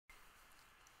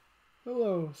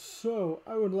Hello, so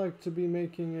I would like to be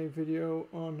making a video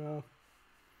on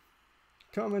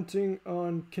commenting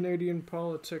on Canadian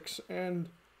politics and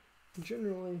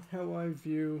generally how I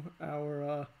view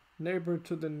our neighbor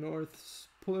to the north's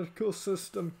political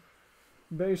system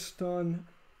based on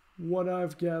what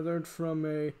I've gathered from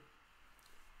a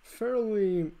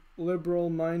fairly liberal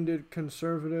minded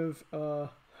conservative known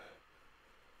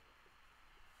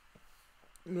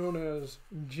as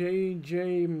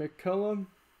J.J. McCullough.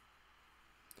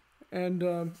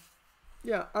 And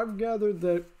yeah, I've gathered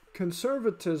that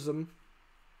conservatism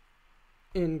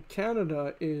in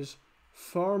Canada is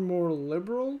far more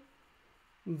liberal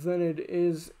than it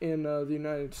is in the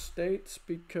United States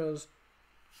because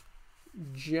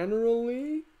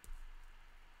generally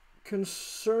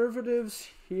conservatives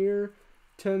here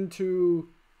tend to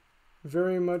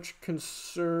very much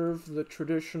conserve the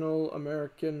traditional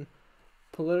American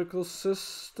political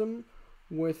system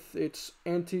with its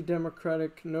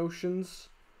anti-democratic notions.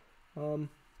 And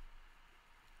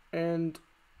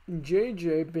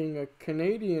JJ, being a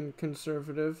Canadian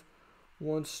conservative,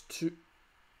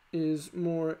 is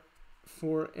more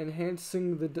for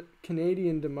enhancing the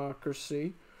Canadian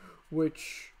democracy,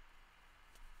 which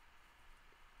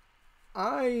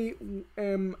I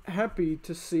am happy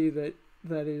to see that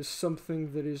is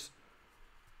something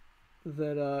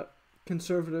that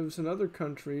conservatives in other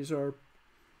countries are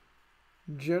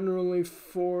generally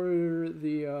for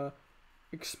the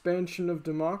expansion of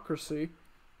democracy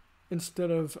instead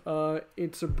of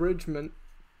its abridgment,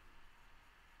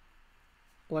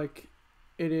 like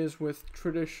it is with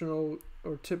traditional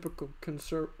or typical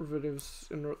conservatives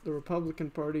in the Republican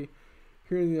Party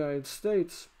here in the United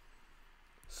States.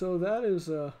 So that is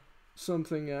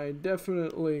something I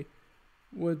definitely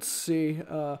would see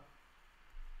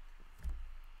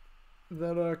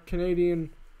that Canadian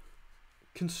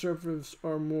conservatives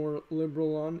are more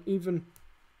liberal on, even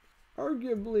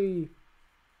arguably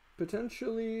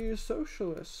potentially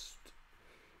socialist,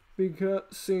 because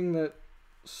seeing that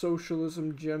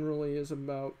socialism generally is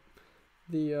about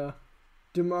the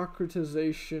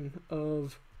democratization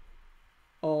of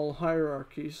all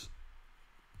hierarchies,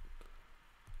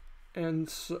 and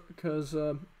because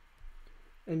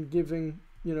and giving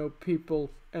people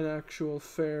an actual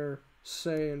fair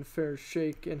say and fair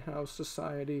shake in how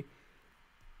society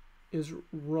is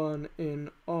run in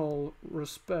all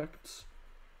respects.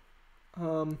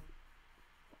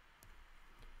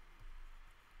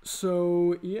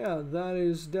 So yeah, that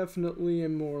is definitely a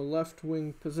more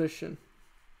left-wing position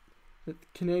that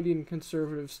Canadian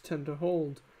conservatives tend to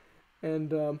hold,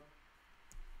 and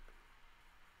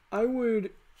I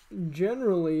would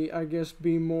generally, I guess,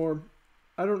 be more.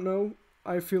 I don't know.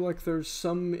 I feel like there's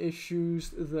some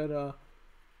issues that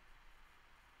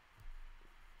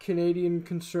Canadian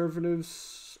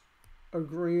conservatives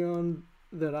agree on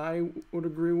that I would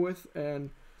agree with, and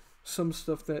some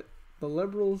stuff that the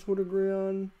liberals would agree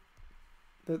on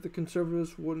that the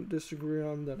conservatives wouldn't disagree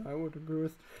on that I would agree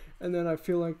with. And then I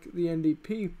feel like the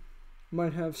NDP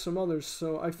might have some others.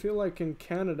 So I feel like in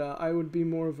Canada I would be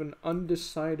more of an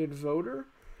undecided voter,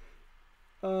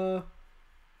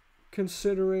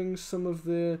 considering some of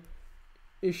the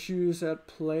issues at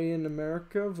play in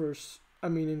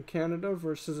in Canada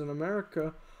versus in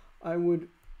America. I would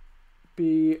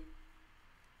be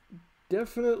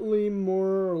definitely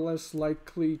more or less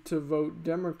likely to vote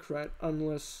Democrat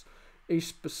unless a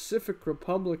specific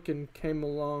Republican came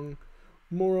along,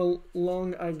 more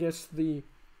along, I guess, the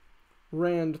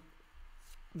Rand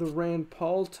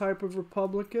Paul type of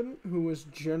Republican, who was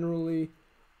generally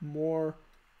more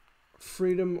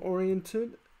freedom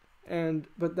oriented,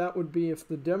 but that would be if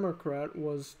the Democrat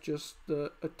was just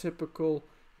a typical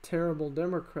terrible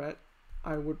Democrat.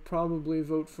 I would probably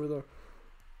vote for the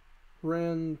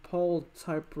Rand Paul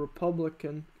type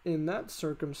Republican in that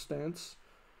circumstance.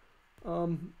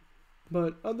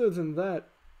 But other than that,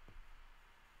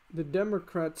 the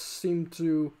Democrats seem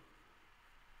to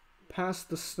pass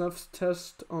the snuff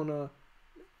test on a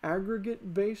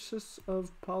aggregate basis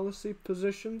of policy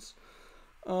positions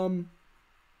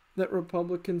that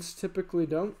Republicans typically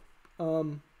don't.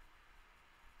 And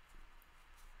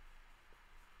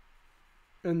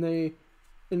they,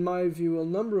 in my view, a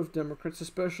number of Democrats,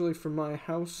 especially for my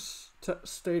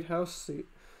state house seat,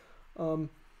 I'm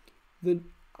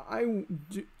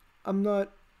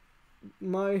not.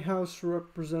 My House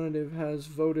representative has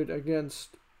voted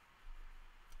against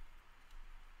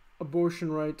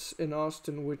abortion rights in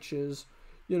Austin, which is,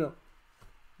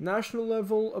 national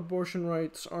level abortion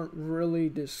rights aren't really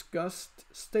discussed.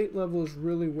 State level is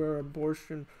really where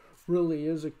abortion really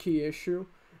is a key issue,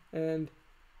 and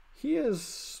he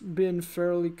has been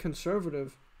fairly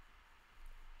conservative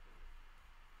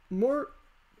more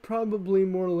probably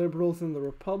more liberal than the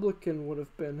Republican would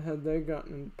have been had they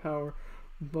gotten in power,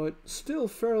 but still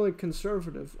fairly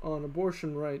conservative on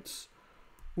abortion rights.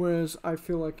 Whereas I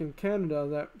feel like in Canada,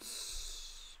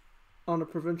 that's on a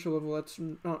provincial level, that's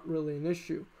not really an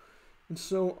issue. And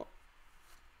so,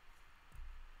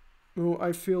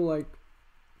 I feel like,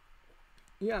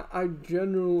 yeah, I'd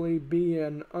generally be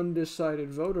an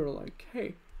undecided voter, like,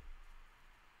 hey,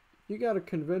 you gotta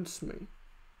convince me.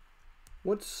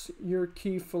 What's your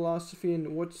key philosophy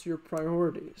and what's your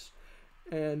priorities?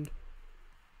 And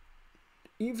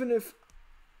even if,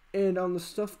 and on the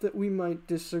stuff that we might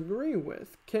disagree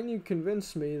with, can you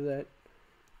convince me that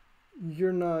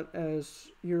you're not as,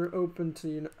 you're open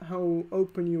to, how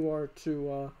open you are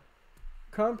to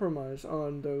compromise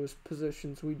on those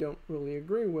positions we don't really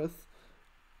agree with?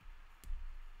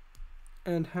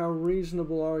 And how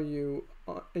reasonable are you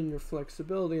in your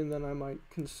flexibility? And then I might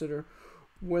consider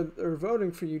whether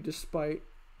voting for you despite,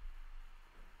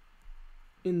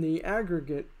 in the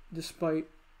aggregate, despite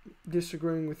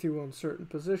disagreeing with you on certain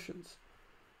positions.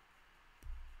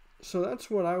 So that's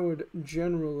what I would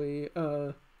generally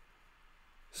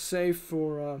say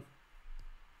for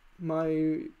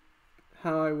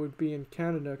how I would be in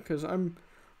Canada, because I'm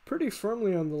pretty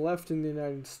firmly on the left in the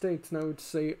United States, and I would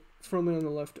say firmly on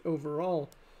the left overall.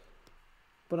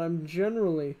 But I'm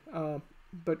generally,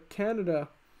 but Canada,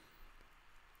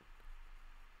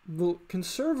 the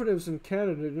conservatives in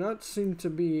Canada do not seem to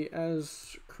be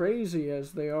as crazy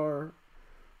as they are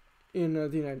in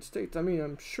the United States. I mean,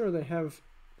 I'm sure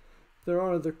there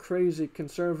are the crazy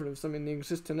conservatives. I mean, they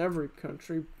exist in every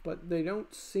country, but they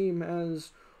don't seem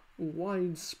as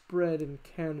widespread in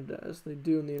Canada as they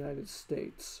do in the United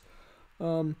States.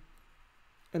 And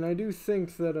I do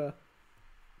think that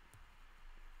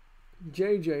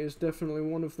JJ is definitely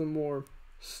one of the more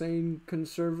sane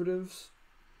conservatives,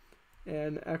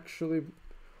 and actually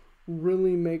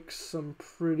really makes some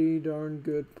pretty darn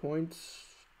good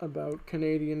points about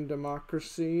Canadian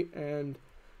democracy and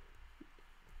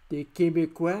the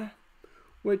Québécois,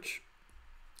 which,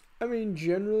 I mean,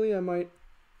 generally I might,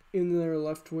 in their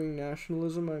left-wing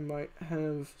nationalism, I might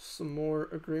have some more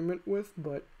agreement with,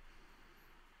 but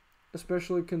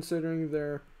especially considering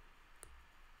their,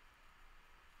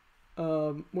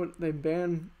 what they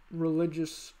ban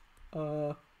religious,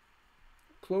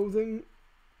 clothing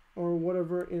or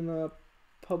whatever in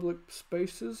public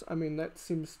spaces. I mean, that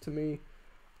seems to me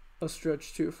a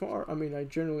stretch too far. I mean, I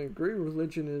generally agree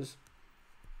religion is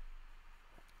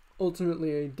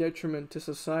ultimately a detriment to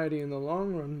society in the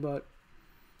long run, but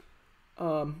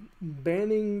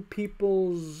banning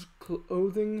people's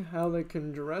clothing, how they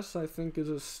can dress, I think is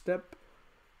a step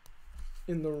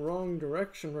in the wrong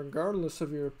direction, regardless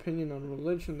of your opinion on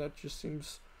religion. That just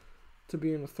seems to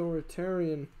be an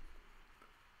authoritarian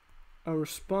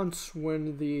response,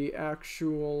 when the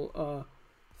actual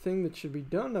thing that should be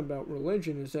done about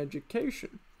religion is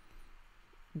education.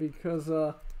 Because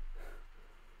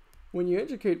when you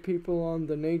educate people on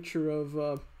the nature of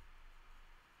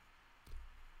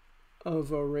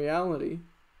a reality,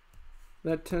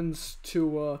 that tends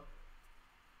to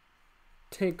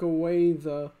take away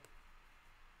the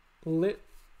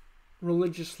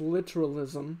religious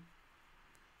literalism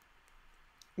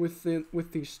with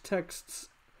these texts,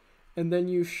 and then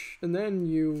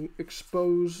you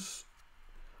expose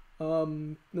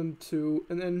them to,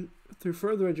 and then through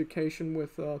further education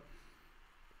with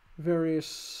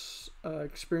various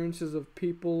experiences of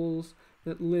peoples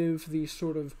that live these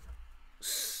sort of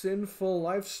sinful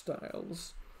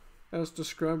lifestyles as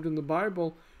described in the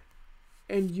Bible,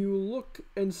 and you look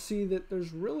and see that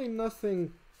there's really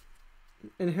nothing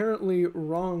inherently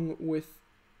wrong with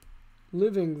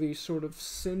living these sort of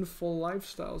sinful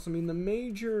lifestyles. I mean, the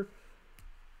major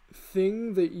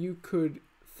thing that you could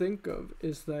think of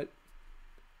is that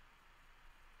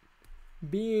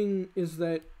doing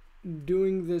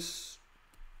this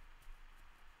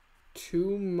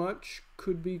too much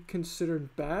could be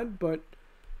considered bad, but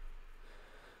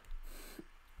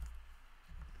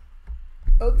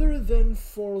other than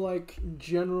for like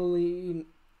generally,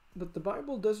 but the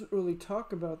Bible doesn't really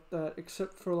talk about that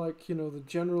except for like, the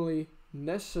generally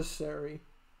necessary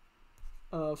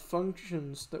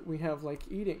functions that we have, like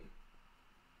eating.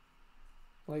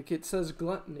 Like it says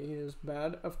gluttony is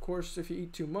bad. Of course, if you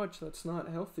eat too much, that's not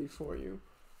healthy for you.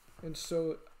 And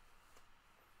so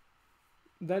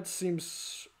that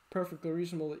seems perfectly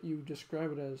reasonable that you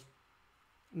describe it as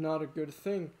not a good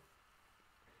thing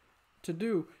to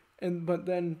do. But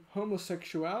then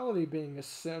homosexuality being a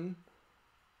sin,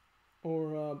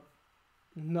 or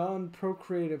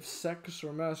non-procreative sex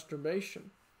or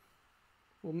masturbation.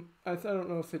 Well, I don't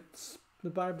know if it's the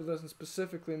Bible doesn't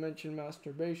specifically mention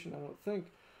masturbation, I don't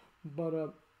think,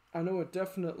 but I know it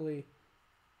definitely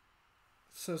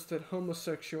says that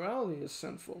homosexuality is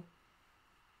sinful.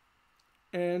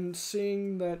 And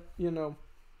seeing that, and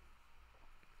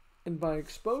by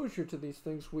exposure to these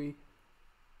things, we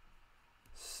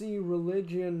see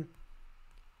religion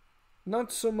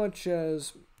not so much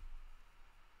as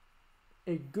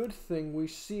a good thing, we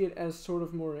see it as sort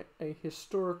of more a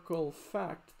historical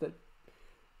fact that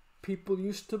people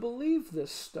used to believe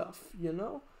this stuff,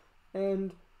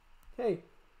 And hey,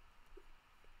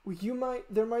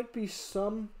 there might be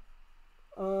some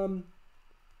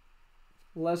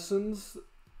lessons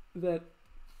that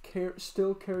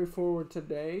still carry forward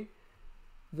today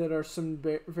that are some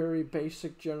very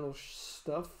basic general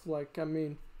stuff. Like,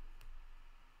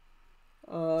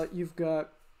 you've got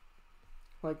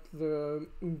like the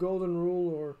golden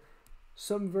rule or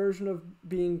some version of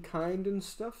being kind and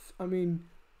stuff. I mean,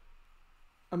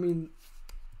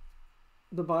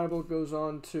 the Bible goes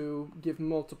on to give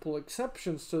multiple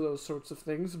exceptions to those sorts of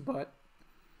things, but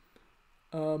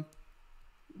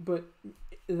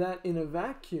that in a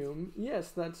vacuum,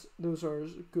 yes, those are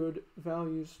good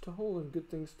values to hold and good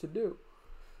things to do.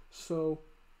 So,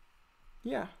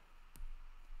 yeah,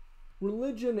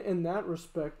 religion in that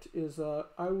respect is,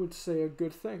 I would say, a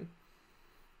good thing,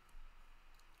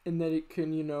 in that it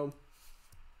can,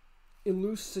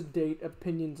 elucidate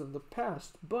opinions of the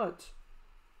past, but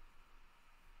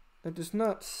that's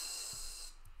not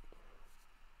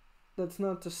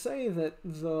to say that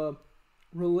the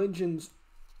religions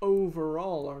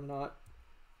overall are not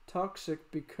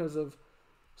toxic because of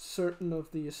certain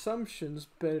of the assumptions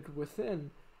embedded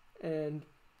within and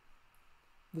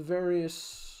the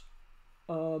various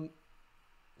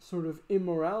sort of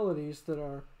immoralities that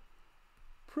are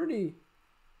pretty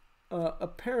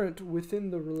apparent within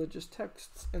the religious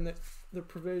texts and that the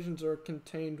provisions are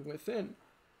contained within.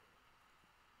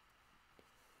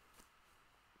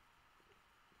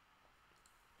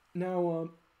 Now,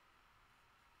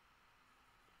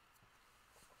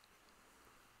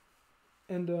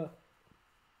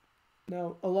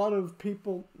 now a lot of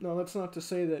people. Now, that's not to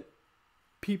say that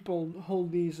people can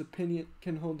hold these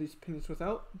opinions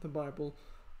without the Bible.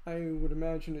 I would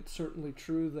imagine it's certainly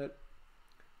true that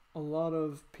a lot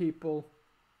of people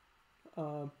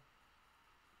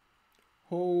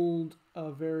hold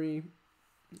very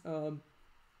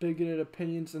bigoted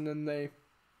opinions, and then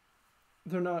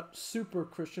they're not super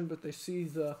Christian, but they see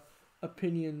the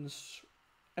opinions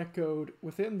echoed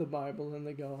within the Bible, and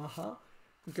they go, aha,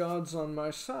 God's on my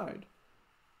side.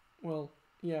 Well,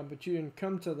 yeah, but you didn't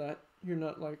come to that. You're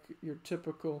not like your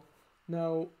typical...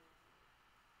 Now,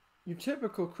 your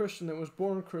typical Christian that was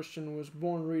born Christian, was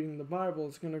born reading the Bible,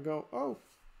 is going to go, oh,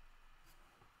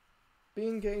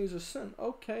 being gay is a sin.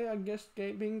 Okay, I guess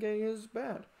being gay is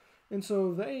bad. And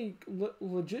so they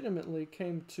legitimately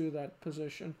came to that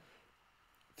position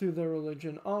through their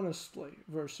religion honestly,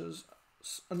 versus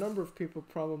a number of people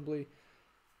probably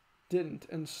didn't.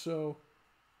 And so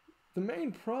the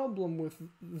main problem with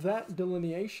that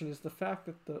delineation is the fact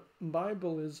that the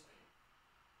Bible is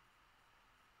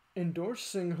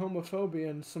endorsing homophobia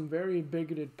in some very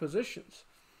bigoted positions.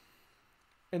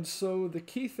 And so the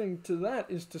key thing to that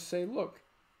is to say, look,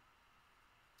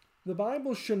 the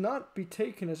Bible should not be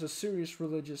taken as a serious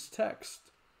religious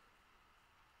text,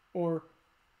 or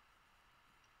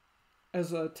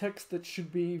as a text that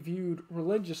should be viewed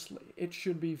religiously. It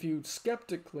should be viewed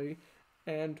skeptically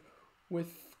and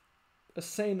with a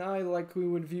sane eye, like we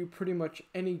would view pretty much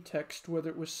any text, whether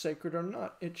it was sacred or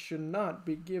not. It should not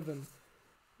be given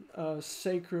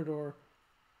sacred, or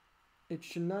it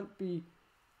should not be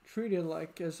treated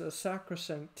like as a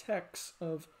sacrosanct text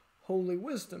of holy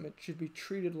wisdom. It should be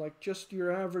treated like just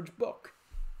your average book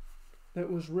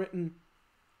that was written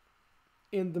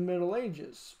in the Middle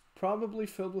Ages, probably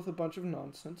filled with a bunch of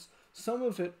nonsense. Some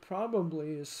of it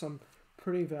probably is some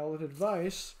pretty valid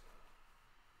advice,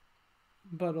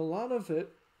 but a lot of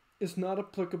it is not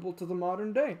applicable to the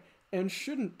modern day, and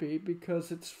shouldn't be,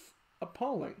 because it's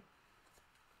appalling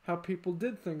how people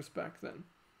did things back then.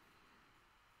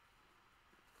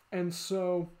 And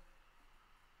so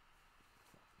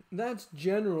that's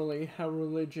generally how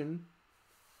religion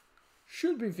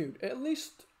should be viewed, at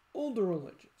least older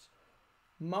religions.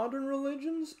 Modern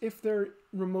religions, if they're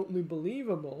remotely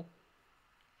believable,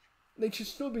 they should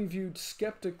still be viewed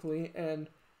skeptically, and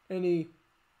any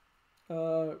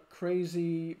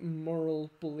crazy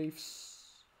moral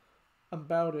beliefs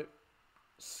about it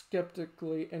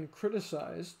skeptically and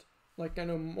criticized. Like, I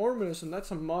know Mormonism,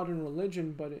 that's a modern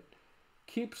religion, but it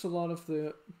keeps a lot of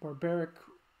the barbaric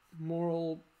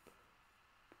moral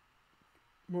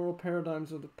moral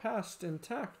paradigms of the past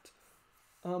intact.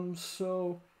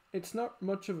 So it's not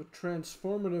much of a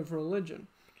transformative religion.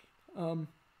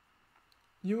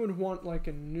 You would want like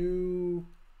a new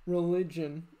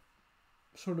religion,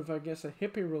 sort of, I guess, a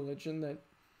hippie religion that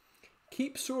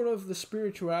keeps sort of the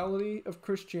spirituality of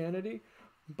Christianity,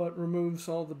 but removes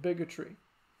all the bigotry.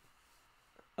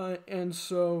 And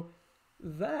so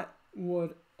that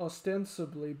would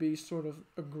ostensibly be sort of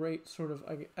a great sort of,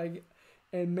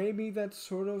 and maybe that's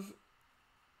sort of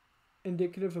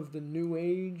indicative of the New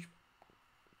Age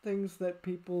things that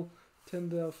people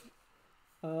tend to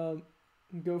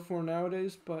go for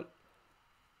nowadays. But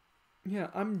yeah,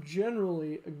 I'm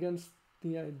generally against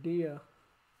the idea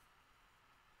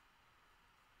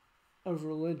of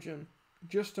religion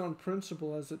just on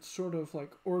principle, as it's sort of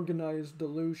like organized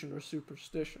delusion or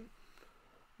superstition.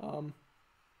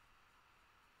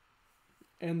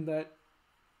 And that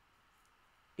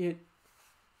it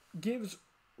gives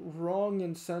wrong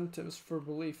incentives for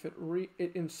belief.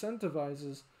 It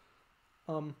incentivizes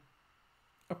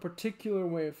a particular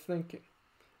way of thinking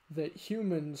that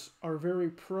humans are very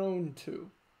prone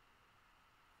to,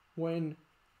 when,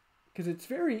 because it's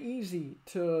very easy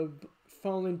to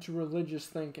fall into religious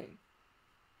thinking.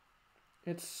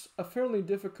 It's a fairly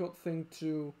difficult thing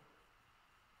to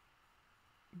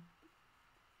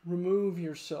remove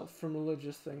yourself from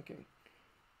religious thinking,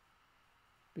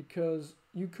 because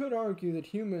you could argue that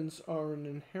humans are an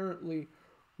inherently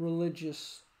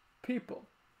religious people,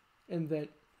 and that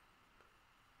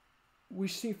we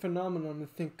see phenomenon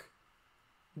and think,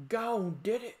 God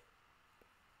did it.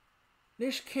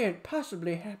 This can't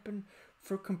possibly happen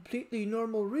for completely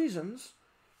normal reasons.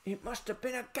 It must have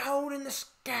been a God in the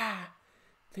sky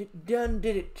that done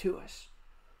did it to us.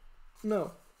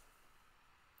 No.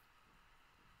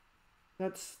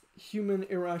 That's human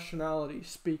irrationality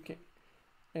speaking.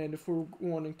 And if we're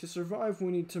wanting to survive,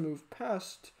 we need to move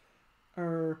past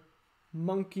our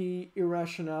monkey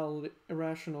irrational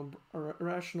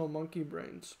monkey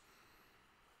brains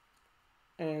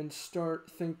and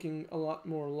start thinking a lot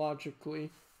more logically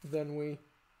than we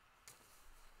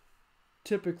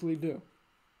typically do.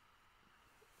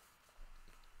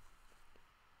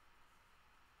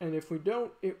 And if we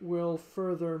don't, it will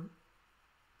further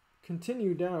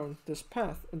continue down this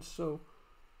path. And so,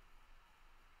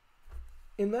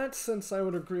 in that sense, I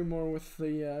would agree more with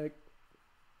the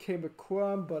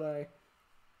Québécois, but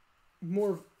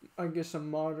I guess a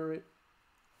moderate,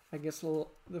 I guess the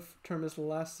term is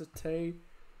laicite,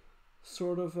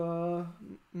 sort of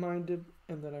minded,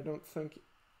 and that I don't think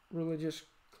religious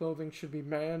clothing should be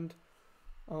banned.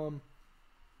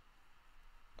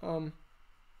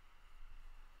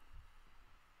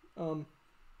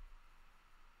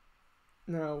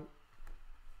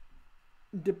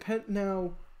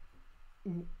 Now,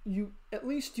 you at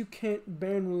least you can't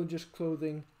ban religious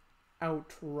clothing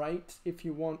outright if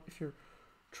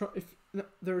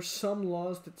there are some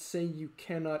laws that say you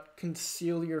cannot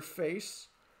conceal your face,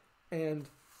 and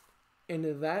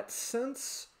in that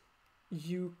sense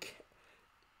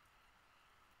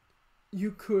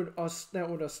that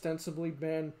would ostensibly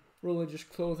ban religious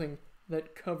clothing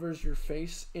that covers your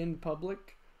face in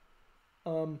public.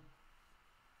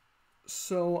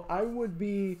 So I would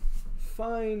be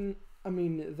fine. I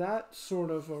mean, that sort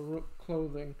of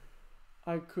clothing,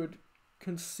 I could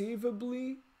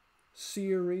conceivably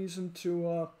see a reason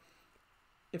to,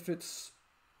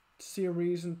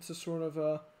 sort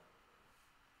of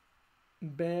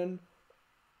ban,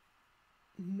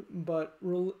 but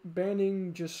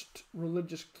banning just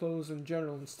religious clothes in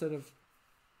general instead of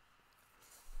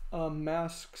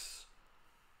masks.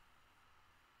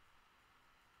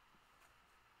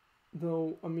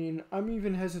 Though, I mean, I'm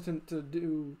even hesitant to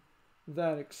do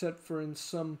that, except for in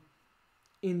some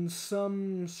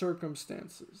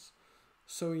circumstances.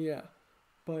 So yeah,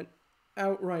 but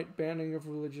outright banning of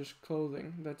religious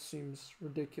clothing, that seems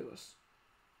ridiculous.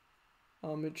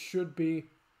 It should be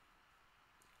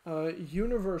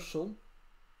universal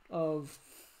of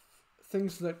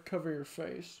things that cover your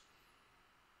face,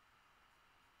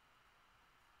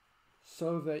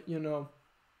 so that,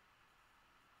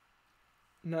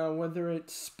 now, whether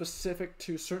it's specific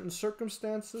to certain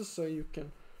circumstances, so you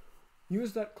can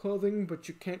use that clothing, but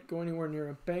you can't go anywhere near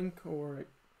a bank or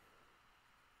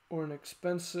an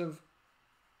expensive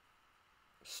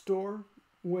store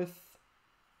with,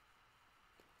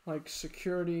 like,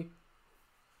 security.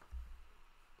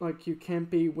 Like, you can't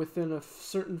be within a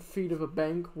certain feet of a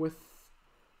bank with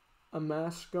a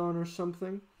mask on or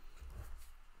something.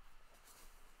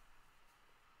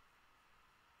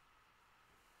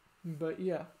 But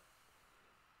yeah,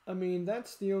 I mean,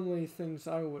 that's the only things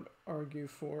I would argue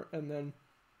for. And then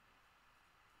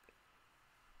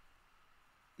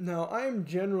Now, I am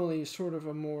generally sort of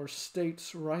a more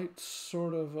states' rights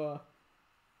sort of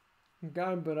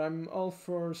guy, but I'm all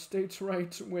for states'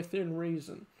 rights within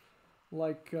reason.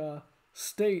 Like,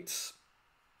 states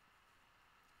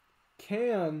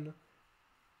can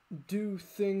do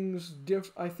things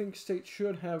I think states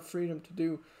should have freedom to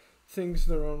do things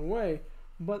their own way,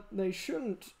 but they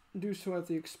shouldn't do so at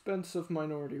the expense of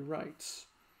minority rights.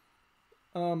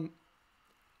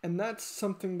 And that's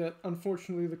something that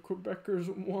unfortunately the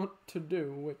Quebecers want to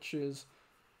do, which is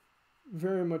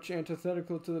very much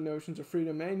antithetical to the notions of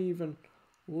freedom and even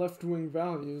left-wing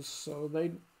values. So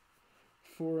they,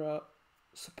 for a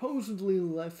supposedly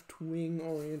left-wing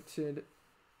oriented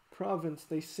province,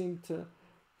 they seem to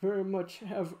very much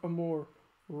have a more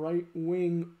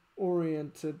right-wing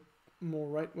oriented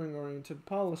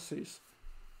policies.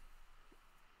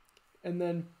 And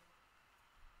then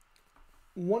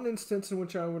one instance in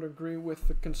which I would agree with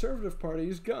the Conservative Party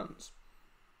is guns.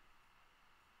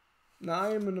 Now,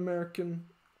 I am an American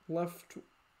left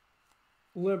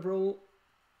liberal,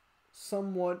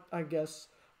 somewhat, I guess,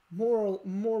 more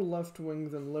left-wing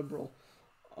than liberal.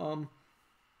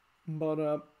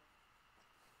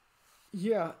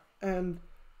 Yeah,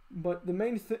 but the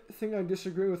main thing I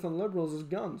disagree with on liberals is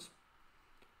guns.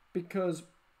 Because,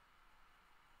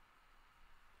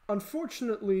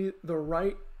 unfortunately,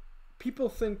 people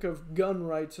think of gun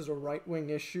rights as a right-wing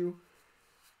issue.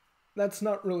 That's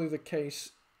not really the case.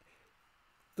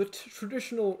 The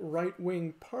traditional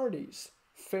right-wing parties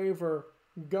favor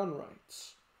gun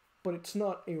rights, but it's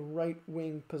not a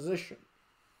right-wing position.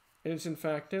 It is, in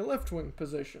fact, a left-wing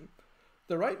position.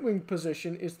 The right-wing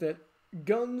position is that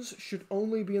guns should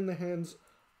only be in the hands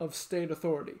of state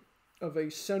authority, of a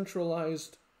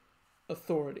centralized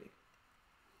authority.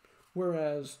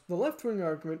 Whereas the left-wing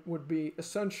argument would be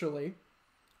essentially,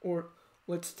 or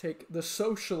let's take the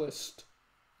socialist,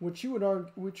 which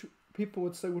people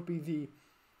would say would be the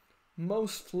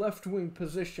most left-wing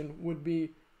position, would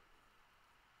be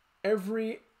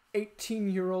every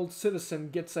 18-year-old citizen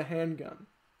gets a handgun.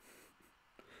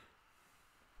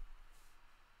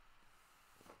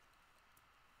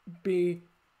 The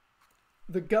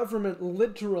government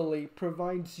literally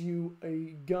provides you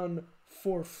a gun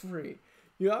for free.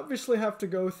 You obviously have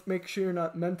to make sure you're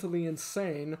not mentally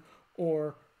insane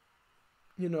or,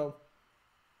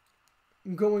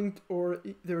 or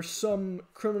there's some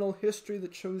criminal history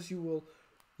that shows you will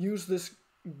use this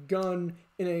gun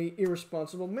in a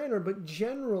irresponsible manner, but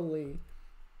generally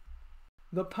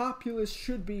the populace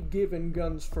should be given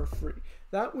guns for free.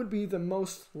 That would be the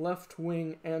most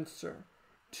left-wing answer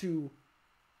to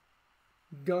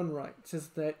gun rights, is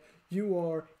that you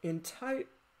are entitled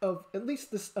of at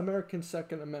least this American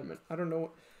Second Amendment. I don't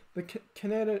know,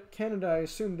 Canada I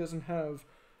assume doesn't have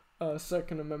a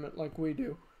Second Amendment like we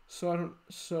do, so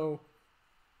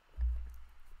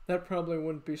that probably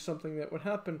wouldn't be something that would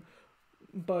happen.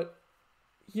 But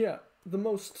yeah, the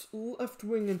most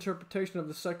left-wing interpretation of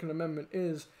the Second Amendment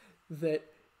is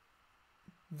that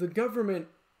the government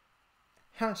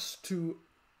has to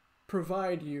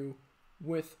provide you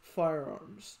with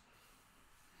firearms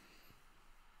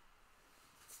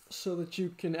so that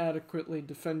you can adequately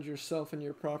defend yourself and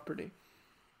your property.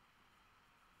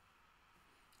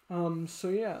 So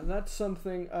yeah, that's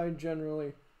something I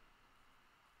generally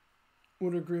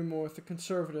would agree more with the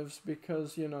Conservatives,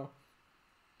 because,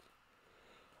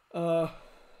 I'm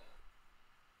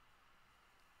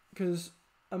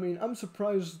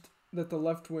surprised that the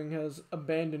left wing has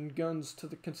abandoned guns to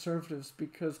the Conservatives,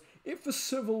 because if a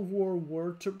civil war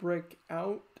were to break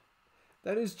out,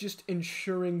 that is just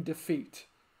ensuring defeat,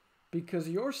 because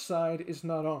your side is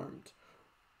not armed.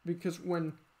 Because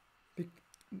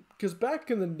back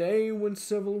in the day when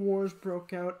civil wars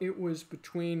broke out, it was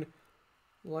between,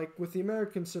 like with the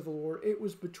American Civil War, it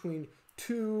was between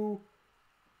two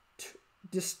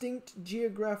distinct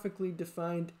geographically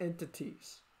defined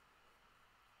entities.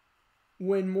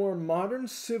 When more modern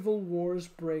civil wars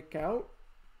break out,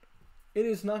 it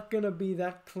is not going to be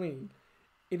that clean.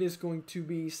 It is going to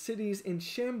be cities in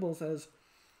shambles as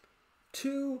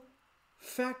two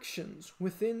factions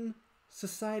within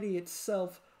society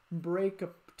itself break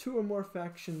up, two or more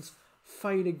factions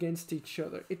fight against each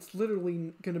other. It's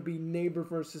literally going to be neighbor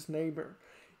versus neighbor,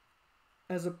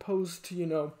 as opposed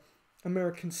to,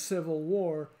 American Civil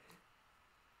War.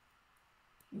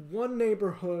 One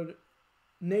neighborhoods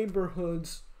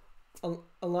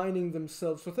aligning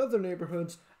themselves with other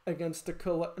neighborhoods against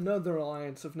another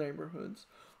alliance of neighborhoods,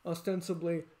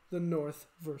 ostensibly the North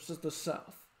versus the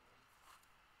South.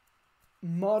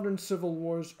 Modern civil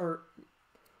wars are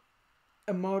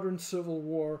a modern civil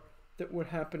war that would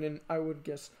happen in, I would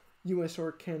guess, US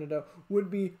or Canada would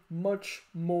be much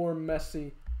more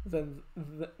messy than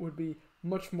that would be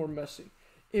much more messy.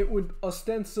 It would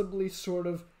ostensibly sort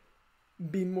of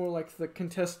be more like the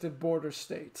contested border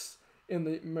states in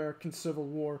the American Civil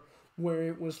War, where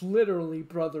it was literally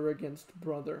brother against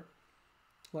brother.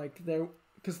 Like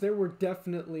because there were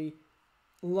definitely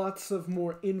lots of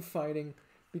more infighting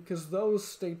because those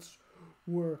states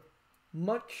were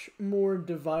much more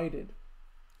divided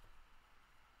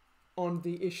on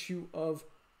the issue of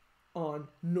on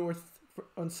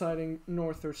siding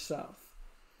north or south.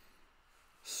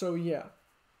 So yeah.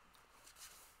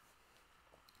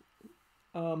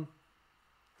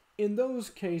 In those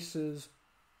cases,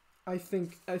 I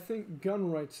think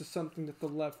gun rights is something that the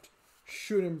left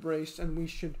should embrace, and we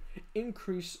should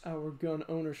increase our gun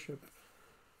ownership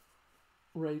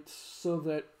rates so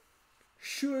that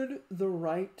should the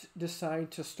right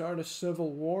decide to start a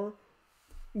civil war,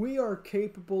 we are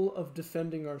capable of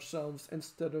defending ourselves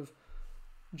instead of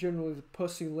generally the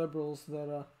pussy liberals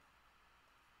that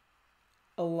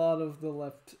a lot of the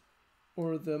left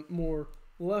or the more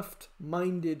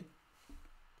left-minded,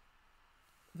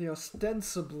 the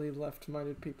ostensibly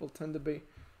left-minded people tend to be.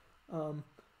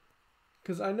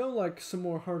 Because I know like some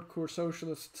more hardcore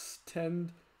socialists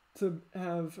tend to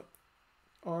have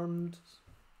arms.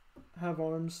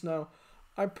 Now,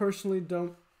 I personally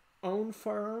don't own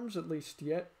firearms, at least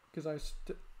yet, because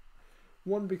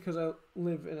because I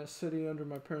live in a city under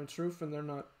my parents' roof and they're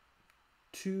not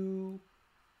too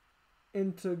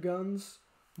into guns,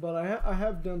 but I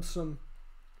have done some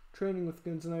training with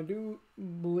guns, and I do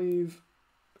believe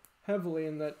heavily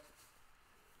in that.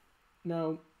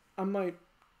 Now, I might,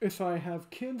 if I have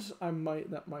kids, I might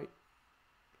not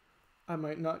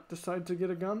decide to get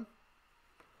a gun.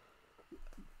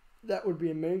 That would be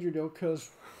a major deal,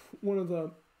 because one of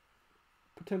the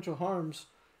potential harms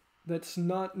that's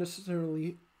not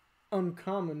necessarily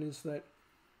uncommon is that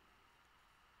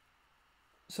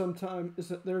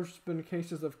there's been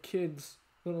cases of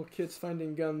little kids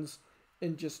finding guns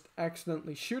and just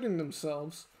accidentally shooting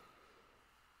themselves,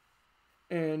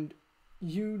 and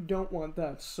you don't want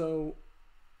that. So,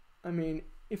 I mean,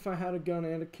 if I had a gun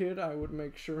and a kid, I would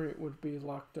make sure it would be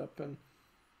locked up and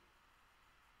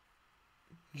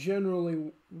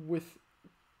generally with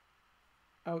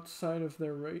outside of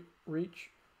their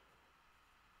reach.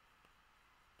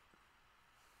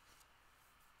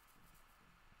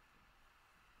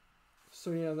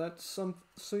 So yeah,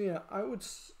 I would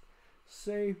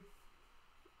say,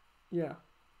 yeah,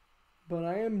 but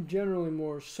I am generally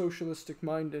more socialistic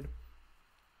minded,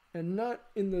 and not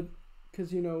in the,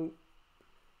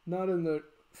 not in the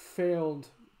failed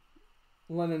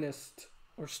Leninist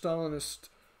or Stalinist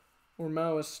or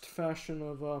Maoist fashion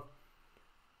of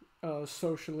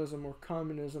socialism or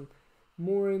communism,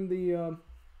 more in the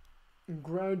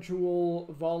gradual,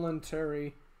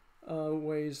 voluntary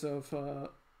ways of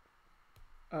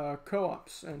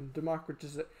co-ops and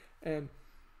democratization. And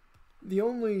the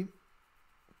only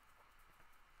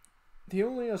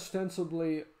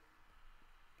ostensibly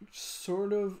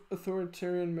sort of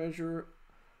authoritarian measure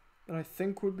that I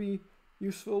think would be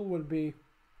useful would be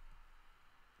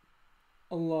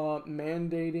a law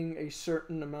mandating a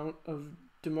certain amount of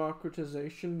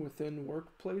democratization within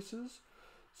workplaces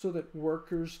so that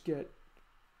workers get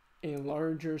a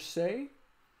larger say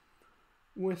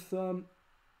within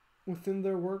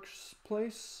their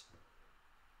workplace.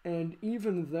 And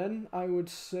even then, I would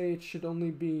say it should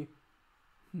only be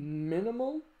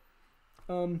minimal.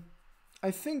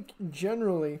 I think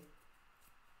generally,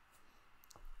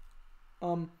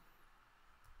 I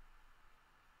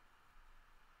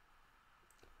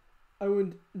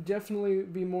would definitely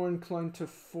be more inclined to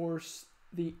force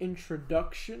the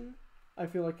introduction. I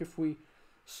feel like if we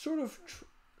sort of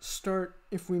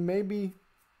if we maybe,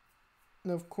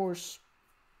 and of course,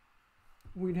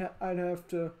 I'd have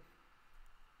to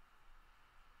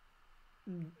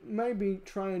maybe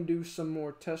try and do some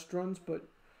more test runs, but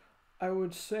I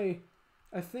would say,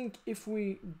 I think if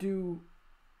we do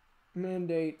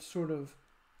mandate sort of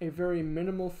a very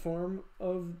minimal form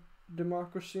of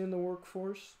democracy in the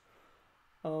workforce,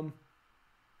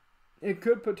 it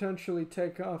could potentially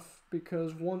take off,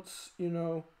 because once,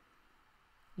 you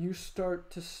start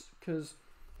to, because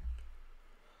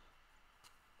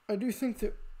I do think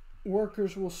that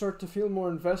workers will start to feel more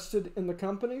invested in the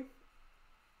company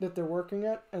that they're working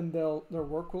at, and their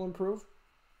work will improve,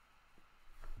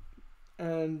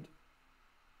 and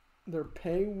their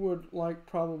pay would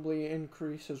probably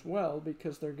increase as well,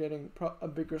 because they're getting a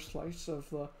bigger slice of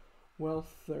the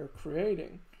wealth they're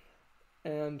creating.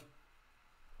 And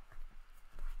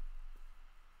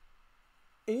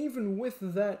even with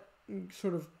that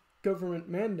sort of government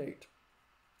mandate.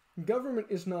 Government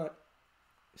is not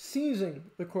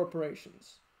seizing the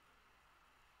corporations.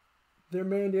 They're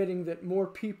mandating that more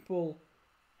people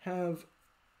have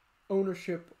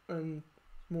ownership and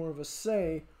more of a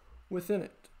say within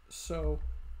it. So,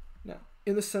 now,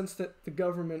 in the sense that the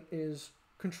government is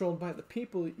controlled by the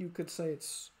people, you could say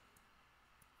it's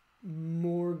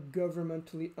more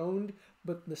governmentally owned,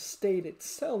 but the state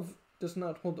itself does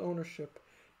not hold ownership.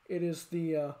 It is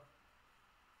the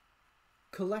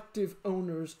collective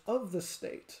owners of the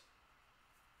state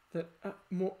that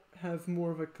have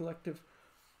more of a collective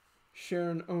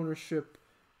share in ownership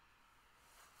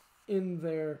in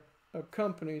their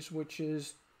companies, which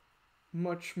is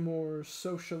much more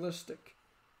socialistic,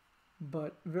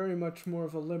 but very much more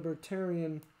of a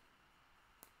libertarian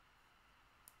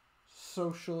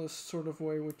socialist sort of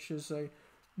way, which is a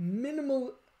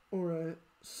minimal, or a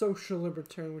social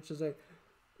libertarian, which is a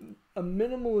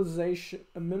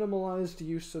minimalized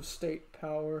use of state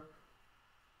power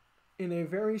in a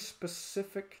very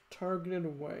specific,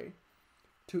 targeted way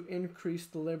to increase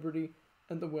the liberty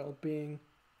and the well-being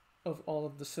of all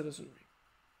of the citizenry.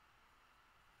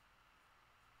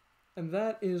 And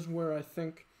that is where I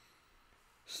think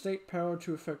state power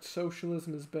to effect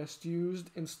socialism is best used,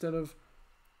 instead of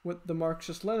what the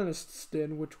Marxist-Leninists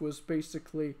did, which was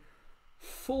basically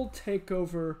full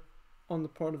takeover on the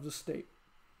part of the state.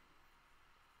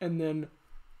 And then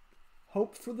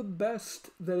hope for the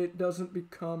best that it doesn't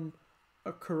become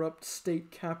a corrupt state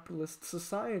capitalist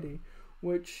society,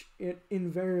 which it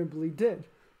invariably did,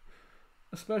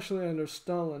 especially under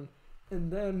Stalin.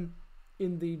 And then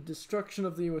in the destruction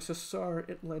of the USSR,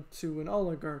 it led to an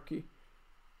oligarchy.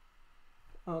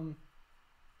 Now,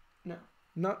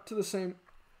 not to the same,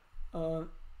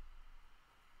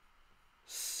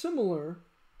 similar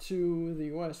to the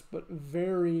US, but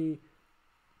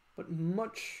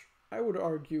much, I would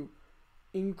argue,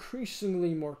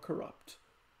 increasingly more corrupt.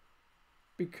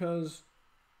 Because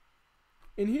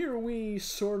in here we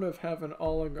sort of have an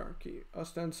oligarchy,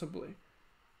 ostensibly.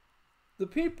 The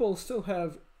people still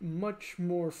have much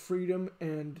more freedom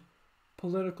and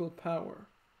political power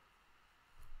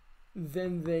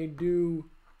than they do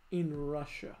in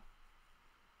Russia.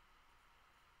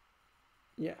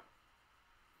 Yeah.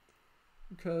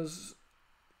 Because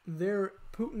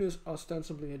Putin is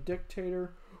ostensibly a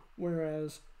dictator,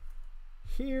 whereas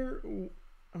here,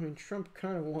 I mean, Trump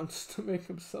kind of wants to make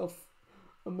himself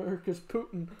America's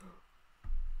Putin,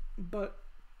 but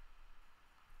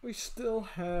we still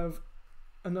have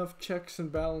enough checks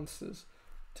and balances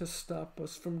to stop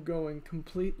us from going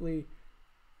completely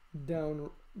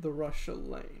down the Russia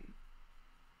lane.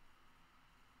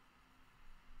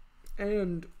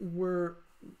 And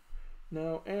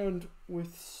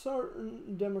with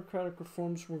certain democratic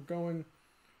reforms, we're becoming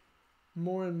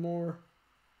more and more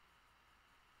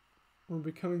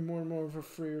of a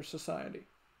freer society.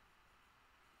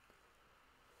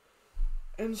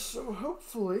 And so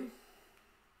hopefully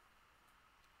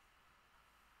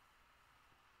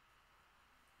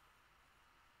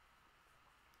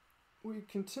we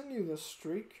continue this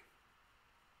streak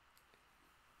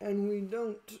and we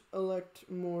don't elect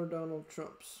more Donald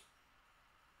Trumps.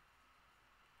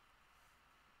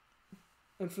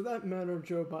 And for that matter,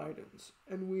 Joe Biden's.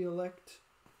 And we elect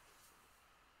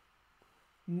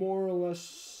more or less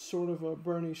sort of a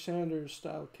Bernie Sanders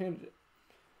style candidate.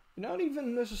 Not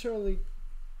even necessarily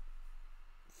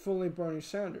fully Bernie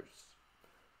Sanders.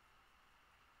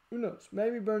 Who knows?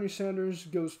 Maybe Bernie Sanders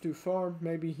goes too far.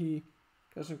 Maybe he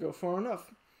doesn't go far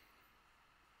enough.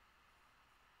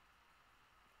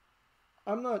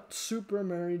 I'm not super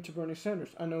married to Bernie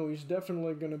Sanders. I know he's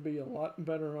definitely going to be a lot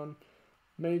better on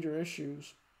major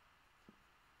issues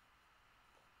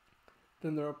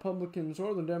than the Republicans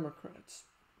or the Democrats.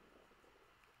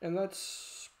 And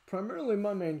that's primarily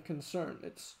my main concern.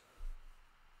 It's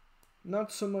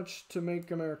not so much to make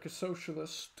America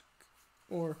socialist,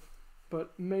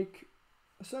 but make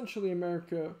essentially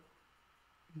America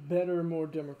better, more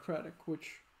democratic,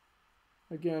 which,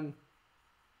 again,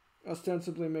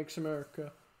 ostensibly makes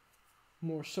America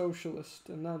more socialist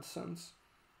in that sense.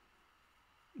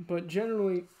 But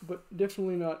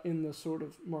definitely not in the sort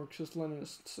of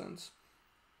Marxist-Leninist sense,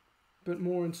 but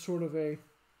more in sort of a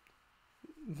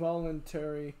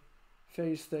voluntary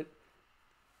phase that,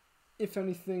 if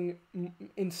anything, that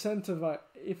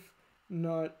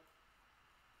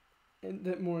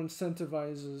more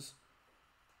incentivizes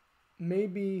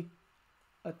maybe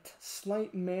a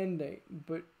slight mandate,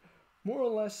 but more or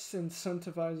less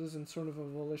incentivizes in sort of a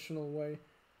volitional way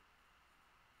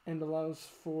and allows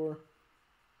for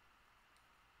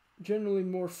generally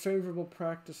more favorable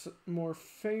practice, more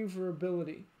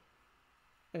favorability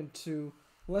and to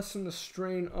lessen the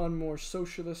strain on more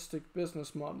socialistic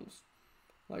business models,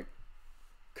 like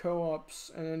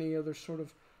co-ops and any other sort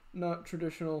of not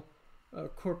traditional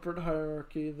corporate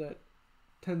hierarchy that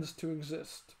tends to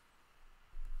exist.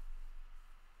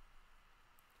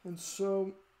 And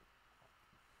so,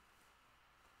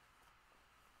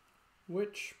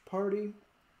 which party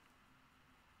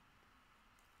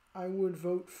I would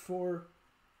vote for?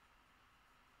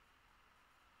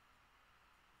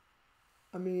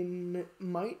 I mean, it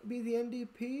might be the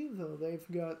NDP, though they've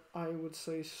got, I would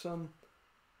say, some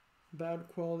bad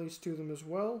qualities to them as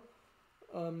well.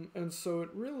 And so it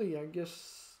really, I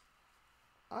guess,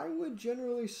 I would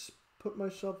generally put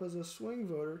myself as a swing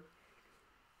voter,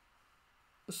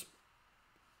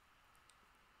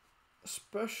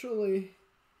 especially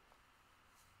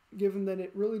given that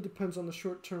it really depends on the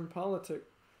short-term politic,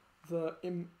 the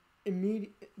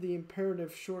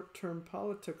imperative short-term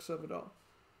politics of it all.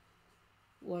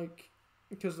 Like,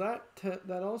 because that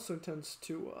also tends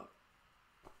to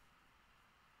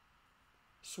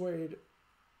sway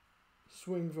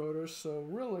swing voters. So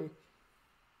really,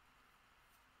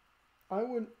 I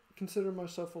would consider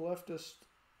myself a leftist,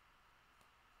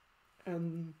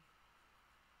 and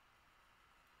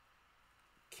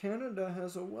Canada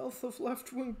has a wealth of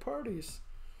left-wing parties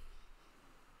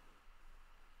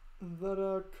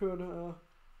that could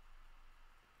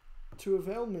to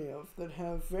avail me of, that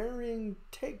have varying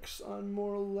takes on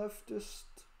more leftist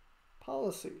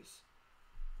policies.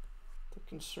 The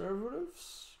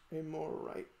Conservatives, a more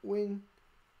right-wing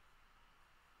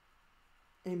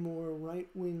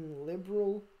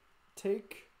liberal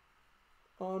take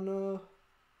on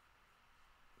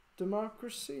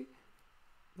democracy.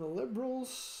 The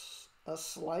Liberals, a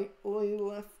slightly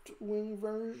left-wing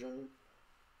version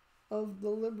of the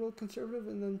liberal conservative,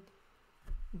 and then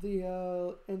the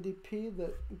NDP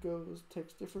that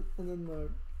takes different, and then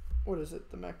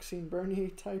the Maxime Bernier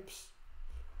types,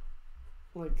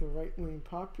 like the right-wing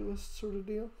populist sort of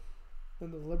deal,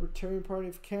 and the Libertarian Party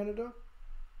of Canada.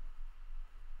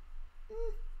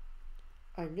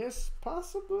 I guess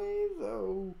possibly,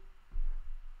 though.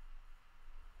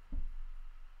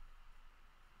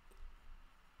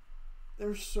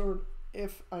 There's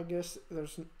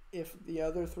if the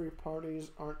other three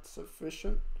parties aren't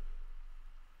sufficient,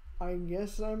 I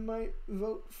guess I might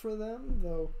vote for them,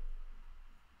 though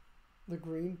the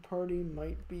Green Party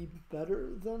might be better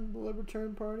than the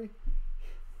Libertarian Party.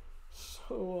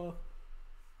 So,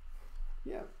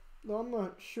 yeah, though I'm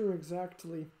not sure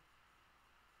exactly.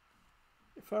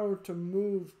 If I were to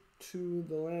move to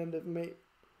the land of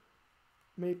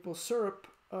maple syrup,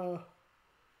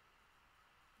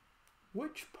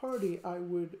 which party I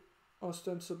would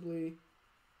ostensibly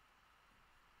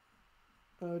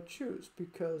choose,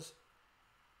 because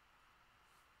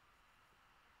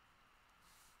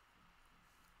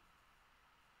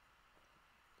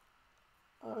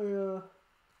I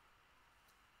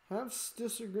have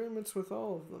disagreements with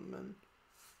all of them, and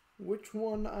which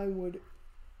one I would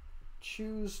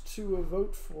choose to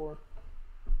vote for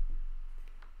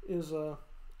is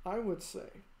I would say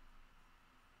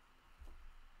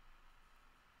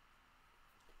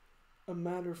a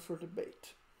matter for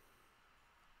debate.